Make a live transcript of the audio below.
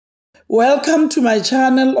Welcome to my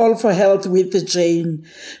channel, All for Health with Jane.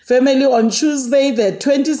 Family, on Tuesday, the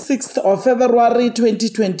 26th of February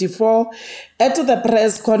 2024, at the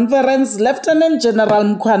press conference, Lieutenant General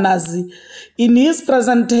Mkhwanazi, in his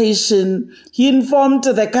presentation, he informed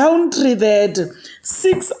the country that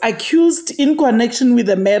 6 accused in connection with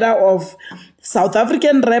the murder of South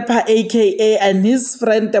African rapper AKA and his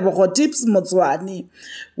friend AKA Tibz Motshoane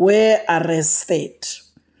were arrested.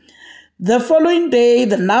 The following day,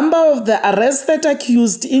 the number of the arrested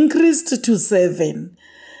accused increased to 7.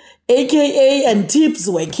 AKA and Tibz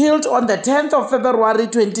were killed on the 10th of February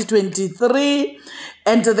 2023,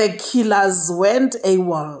 and the killers went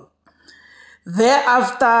AWOL.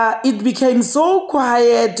 Thereafter, it became so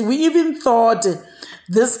quiet, we even thought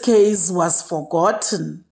this case was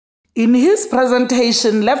forgotten. In his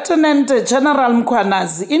presentation, Lieutenant General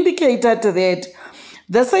Mkhwanazi indicated that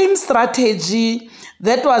the same strategy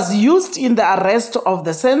that was used in the arrest of the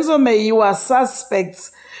Senzo Meyiwa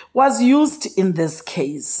suspects was used in this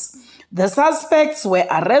case. The suspects were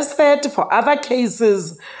arrested for other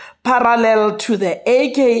cases parallel to the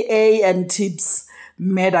AKA and Tibz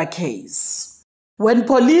murder case. When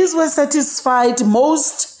police were satisfied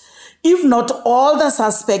most, if not all, the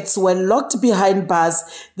suspects were locked behind bars,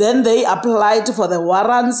 then they applied for the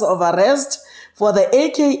warrants of arrest for the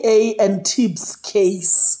AKA and Tibz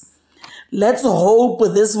case. Let's hope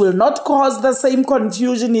this will not cause the same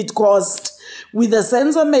confusion it caused with the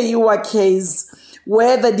Senzo Meyiwa case,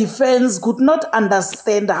 where the defense could not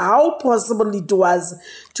understand how possible it was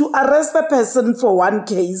to arrest a person for one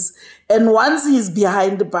case, and once he is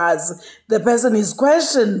behind bars, the person is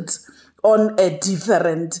questioned on a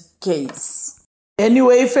different case.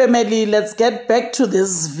 Anyway, family, let's get back to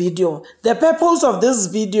this video. The purpose of this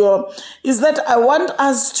video is that I want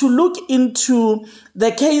us to look into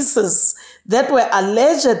the cases that were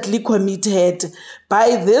allegedly committed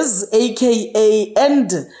by these AKA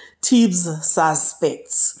and Tibz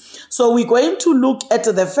suspects. So we're going to look at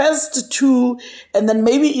the first two, and then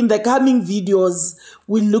maybe in the coming videos,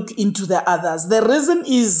 we'll look into the others. The reason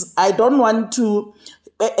is I don't want to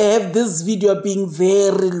have this video being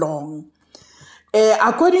very long.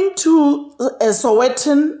 According to a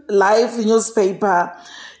Sowetan Live newspaper,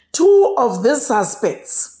 2 of these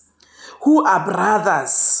suspects, who are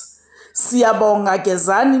brothers, Siyabonga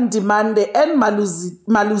Gezani Ndimande and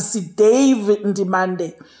Malusi Dave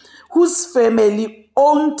Ndimande, whose family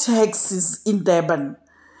owned taxis in Durban,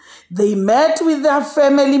 they met with their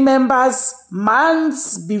family members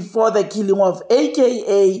months before the killing of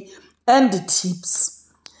AKA and Tibz.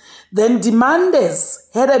 Then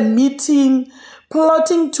Ndimandes had a meeting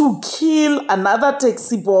plotting to kill another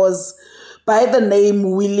taxi boss by the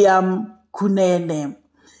name William Kunene.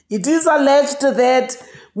 It is alleged that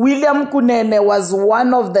William Kunene was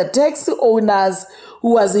one of the taxi owners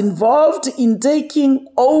who was involved in taking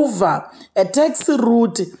over a taxi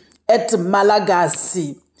route at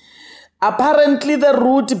Malagasy. Apparently, the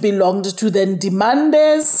route belonged to the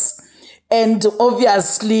Ndimandes, and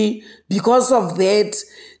obviously, because of that,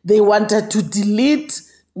 they wanted to delete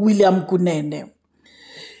William Kunene.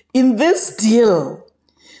 In this deal,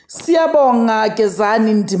 Siyabonga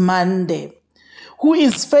Gezani Ndimande, who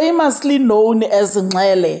is famously known as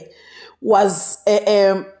llllers, was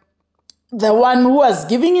the one who was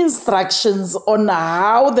giving instructions on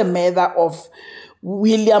how the murder of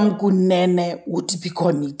William Kunene would be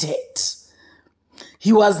committed.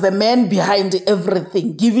 He was the man behind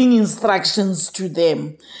everything, giving instructions to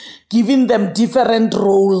them, giving them different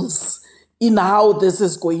roles in how this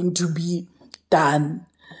is going to be done.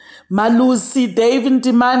 Malusi Dave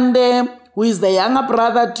Ndimande, who is the younger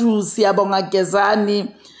brother to Siyabonga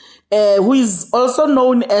Gezani, who is also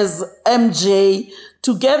known as MJ,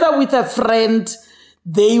 together with a friend,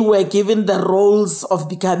 they were given the roles of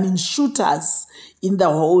becoming shooters in the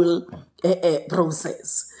whole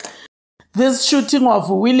process. This shooting of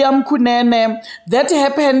William Kunene that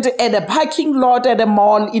happened at a parking lot at a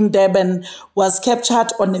mall in Durban was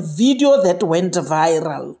captured on a video that went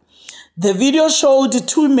viral. The video showed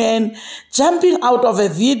 2 men jumping out of a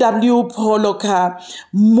VW Polo car,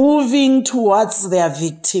 moving towards their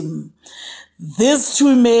victim. These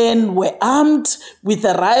 2 men were armed with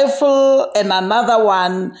a rifle and another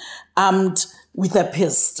one armed with a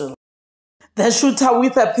pistol. The shooter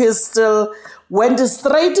with a pistol went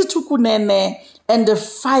straight to Kunene and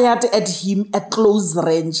fired at him at close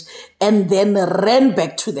range and then ran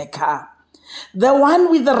back to the car. The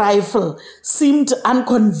one with the rifle seemed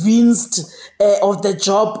unconvinced of the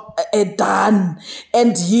job done,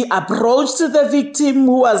 and he approached the victim,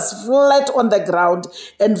 who was flat on the ground,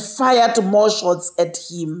 and fired more shots at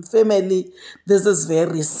him. Family, this is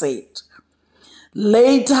very sad.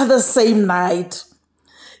 Later the same night,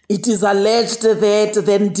 it is alleged that the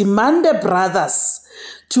Ndimande brothers,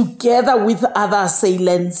 together with other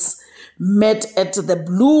assailants, met at the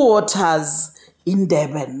Blue Waters in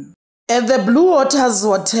Durban. At the Blue Waters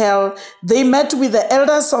Hotel, they met with the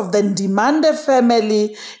elders of the Ndimande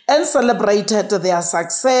family and celebrated their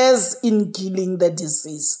success in killing the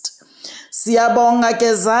deceased. Siyabonga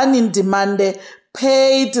Kezani Ndimande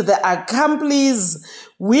paid the accomplices,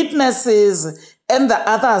 witnesses, and the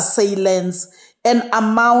other assailants an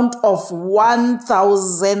amount of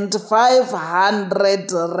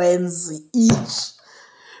 1,500 rands each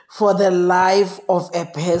for the life of a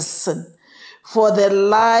person, for the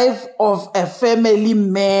life of a family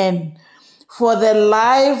man, for the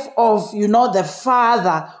life of, the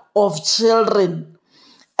father of children,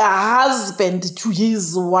 a husband to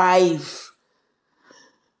his wife.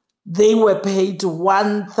 They were paid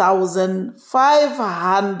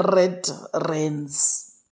 1,500 rands.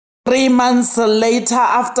 3 months later,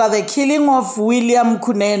 after the killing of William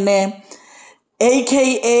Kunene,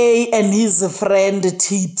 AKA and his friend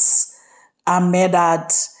Tibz are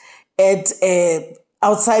murdered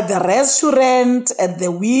outside the restaurant at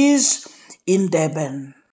the Wish in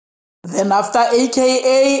Durban. Then after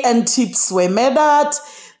AKA and Tibz were murdered,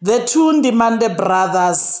 the two Ndimande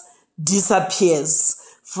brothers disappears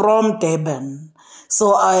from Durban.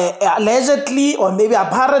 So allegedly, or maybe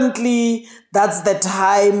apparently, that's the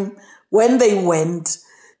time when they went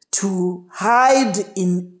to hide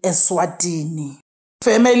in Eswatini.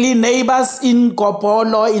 Family neighbors in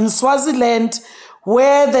Kopolo in Swaziland,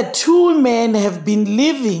 where the two men have been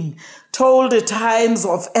living, told the Times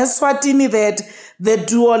of Eswatini that the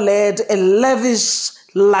duo led a lavish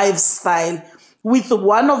lifestyle, with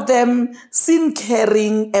one of them seen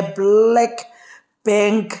carrying a black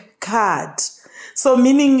bank card. So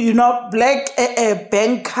meaning, black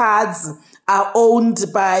bank cards are owned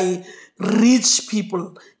by rich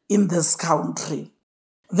people in this country.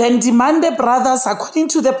 The Ndimande brothers, according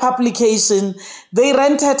to the publication, they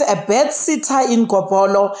rented a bedsitter in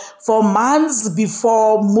Kopolo for months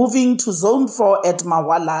before moving to Zone 4 at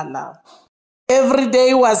Mawalala. Every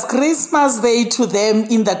day was Christmas Day to them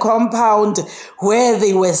in the compound where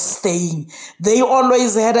they were staying. They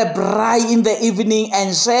always had a braai in the evening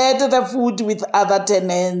and shared the food with other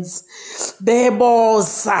tenants. Bebo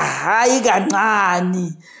sahai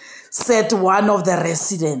gancane, said one of the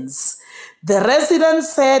residents. The resident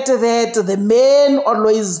said that the men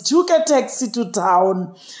always took a taxi to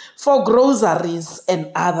town for groceries and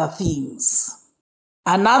other things.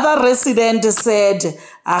 Another resident said,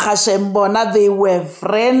 Akashembona, they were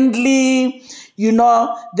friendly.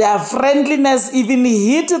 Their friendliness even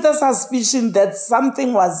hid the suspicion that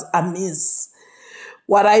something was amiss.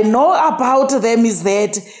 What I know about them is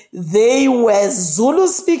that they were Zulu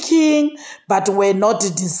speaking, but were not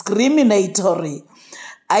discriminatory.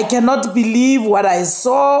 I cannot believe what I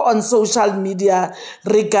saw on social media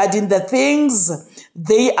regarding the things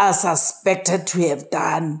they are suspected to have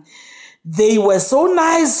done. They were so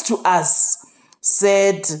nice to us,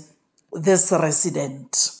 said this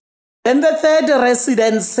resident. Then the third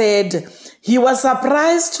resident said he was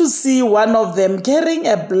surprised to see one of them carrying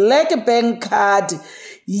a black bank card,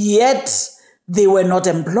 yet they were not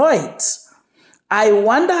employed. I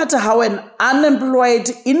wondered how an unemployed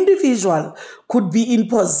individual could be in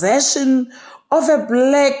possession of a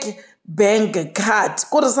black bank card,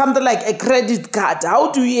 or something like a credit card.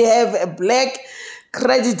 How do you have a black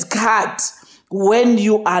credit card when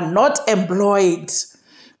you are not employed?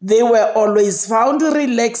 They were always found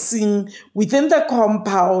relaxing within the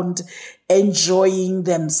compound, enjoying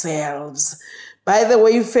themselves. By the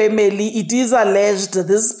way, family, it is alleged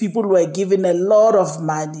these people were given a lot of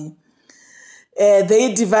money.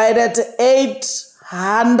 They divided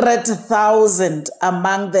 800,000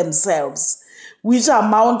 among themselves, which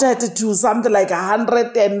amounted to something like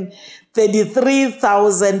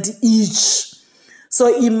 133,000 each. So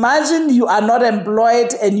imagine you are not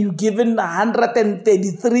employed and you're given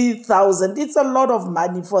 133,000. It's a lot of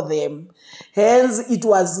money for them. Hence, it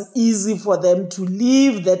was easy for them to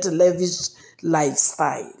live that lavish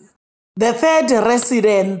lifestyle. The third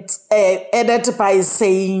resident added by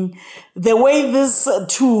saying, the way these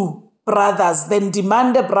two brothers, the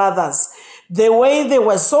Ndimande brothers, the way they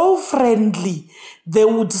were so friendly, they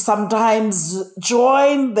would sometimes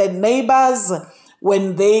join the neighbors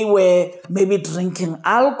when they were maybe drinking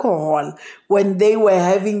alcohol, when they were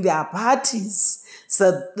having their parties.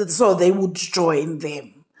 So they would join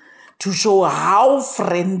them to show how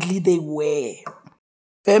friendly they were.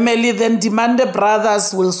 Family, the Ndimande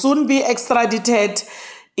brothers will soon be extradited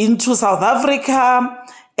into South Africa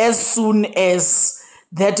as soon as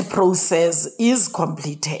that process is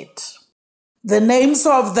completed. The names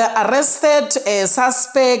of the arrested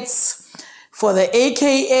suspects for the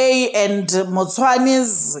AKA and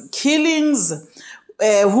Motshoane's killings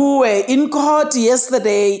who were in court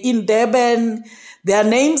yesterday in Durban, their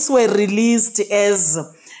names were released as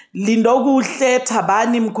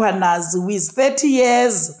Thabani Mkhwanazi, who is 30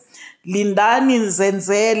 years, Lindani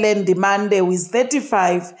Nzenzele Ndimande, who is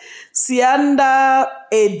 35, Sianda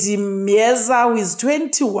Edimieza, who is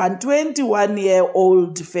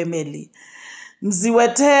 21-year-old family,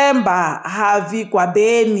 Mziwetemba Havi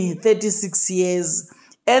Kwabeni, 36 years,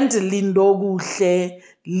 and Lindo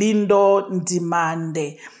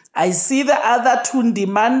Ndimande. I see the other two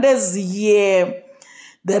Ndimandes here.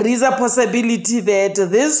 There is a possibility that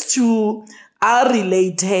these two are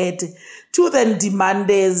related to the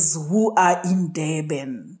Ndimandes who are in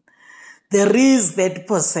Durban. There is that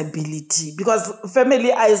possibility because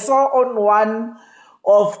family, I saw on one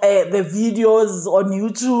of the videos on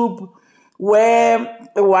YouTube where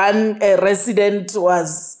one resident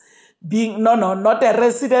was being, not a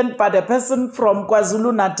resident, but a person from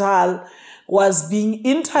KwaZulu-Natal was being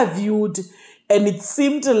interviewed, and it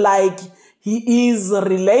seemed like he is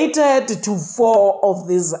related to 4 of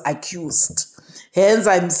these accused. Hence,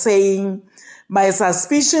 I'm saying my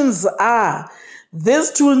suspicions are these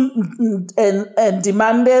two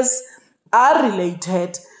Ndimandes are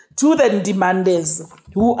related to the Ndimandes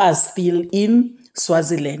who are still in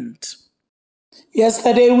Swaziland.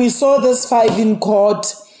 Yesterday, we saw these 5 in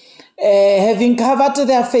court having covered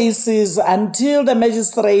their faces until the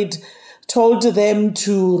magistrate told them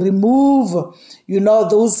to remove,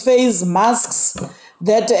 those face masks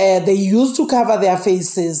that they used to cover their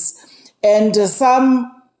faces. And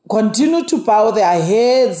some continued to bow their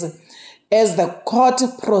heads as the court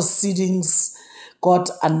proceedings got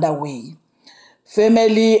underway.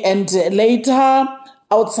 Family, and later,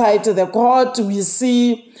 outside the court, we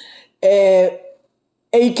see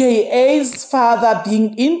AKA's father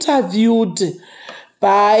being interviewed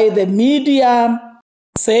by the media,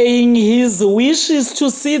 saying his wish is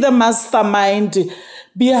to see the mastermind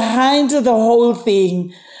behind the whole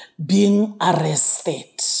thing being arrested.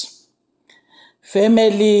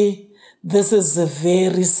 Family, this is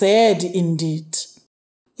very sad indeed.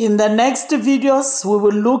 In the next videos, we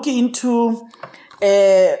will look into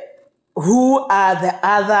who are the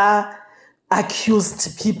other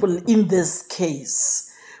accused people in this case.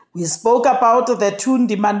 We spoke about the 2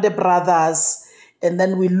 Ndimande brothers, and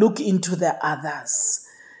then we look into the others.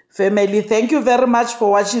 Family, thank you very much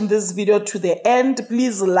for watching this video to the end.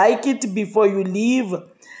 Please like it before you leave.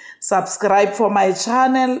 Subscribe for my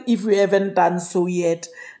channel if you haven't done so yet.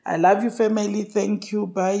 I love you, family. Thank you.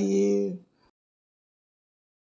 Bye.